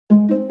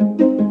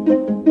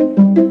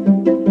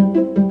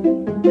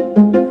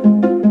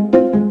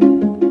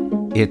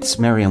It's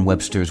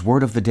Merriam-Webster's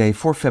Word of the Day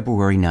for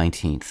February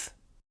 19th.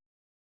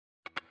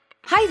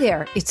 Hi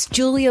there, it's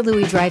Julia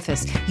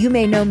Louis-Dreyfus. You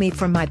may know me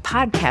from my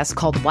podcast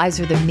called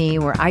Wiser Than Me,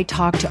 where I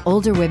talk to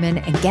older women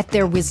and get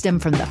their wisdom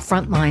from the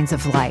front lines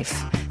of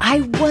life.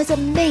 I was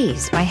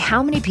amazed by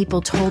how many people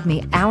told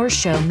me our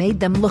show made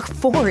them look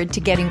forward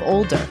to getting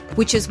older,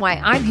 which is why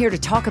I'm here to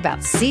talk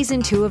about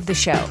Season 2 of the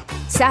show.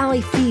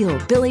 Sally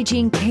Field, Billie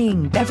Jean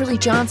King, Beverly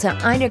Johnson,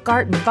 Ina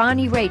Garten,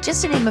 Bonnie Raitt,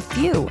 just to name a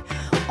few.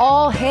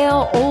 All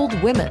hail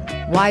old women.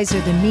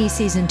 Wiser Than Me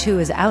Season 2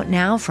 is out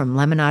now from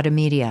Lemonada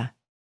Media.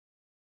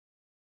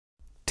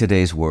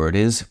 Today's word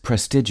is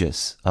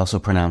prestigious, also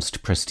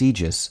pronounced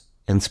prestigious,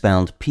 and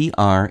spelled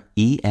Prestigious.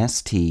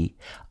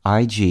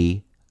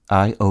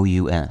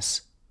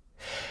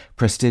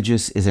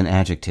 Prestigious is an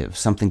adjective.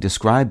 Something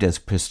described as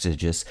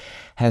prestigious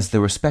has the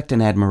respect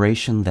and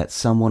admiration that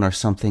someone or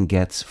something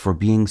gets for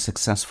being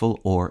successful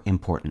or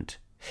important.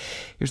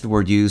 Here's the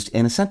word used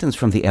in a sentence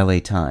from the LA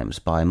Times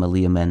by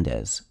Malia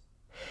Mendez.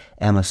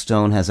 Emma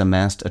Stone has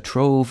amassed a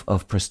trove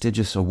of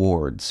prestigious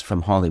awards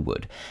from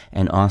Hollywood,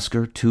 an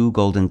Oscar, 2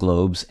 Golden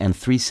Globes, and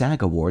 3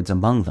 SAG Awards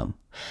among them.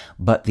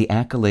 But the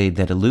accolade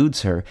that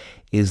eludes her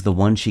is the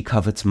one she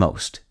covets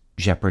most,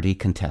 Jeopardy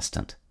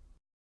contestant.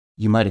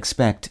 You might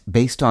expect,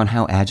 based on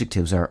how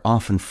adjectives are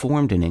often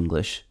formed in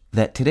English,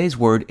 that today's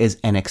word is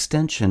an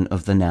extension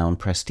of the noun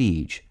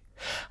prestige.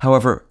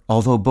 However,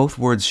 although both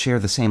words share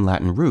the same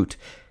Latin root,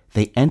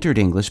 they entered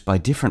English by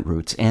different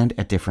routes and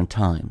at different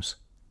times.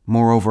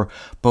 Moreover,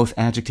 both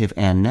adjective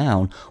and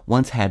noun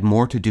once had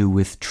more to do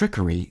with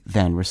trickery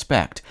than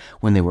respect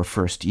when they were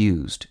first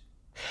used.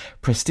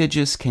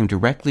 Prestigious came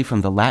directly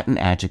from the Latin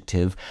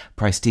adjective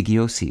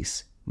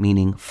praestigiosis,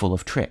 meaning full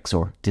of tricks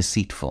or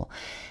deceitful,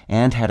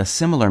 and had a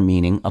similar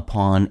meaning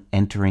upon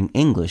entering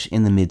English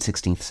in the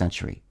mid-16th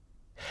century.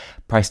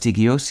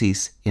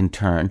 Praestigiosis, in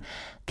turn,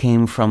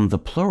 came from the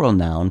plural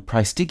noun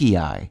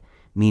praestigii,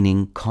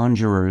 meaning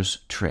conjurers'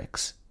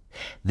 tricks.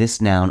 This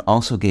noun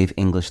also gave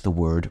English the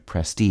word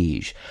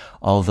prestige,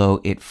 although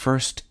it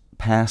first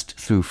passed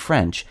through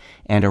French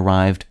and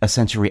arrived a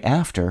century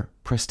after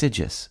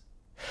prestigious.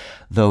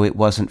 Though it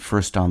wasn't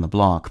first on the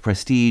block,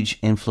 prestige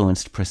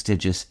influenced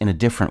prestigious in a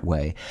different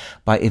way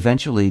by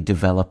eventually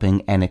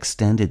developing an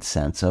extended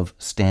sense of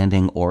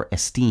standing or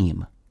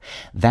esteem.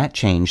 That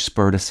change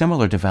spurred a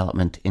similar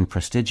development in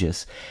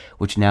prestigious,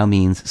 which now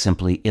means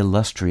simply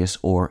illustrious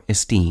or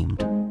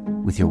esteemed.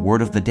 With your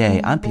Word of the Day,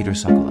 I'm Peter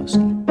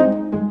Sokolowski.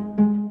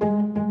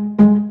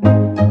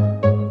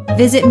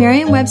 Visit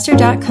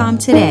Merriam-Webster.com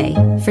today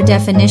for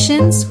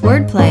definitions,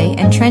 wordplay,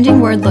 and trending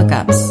word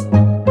lookups.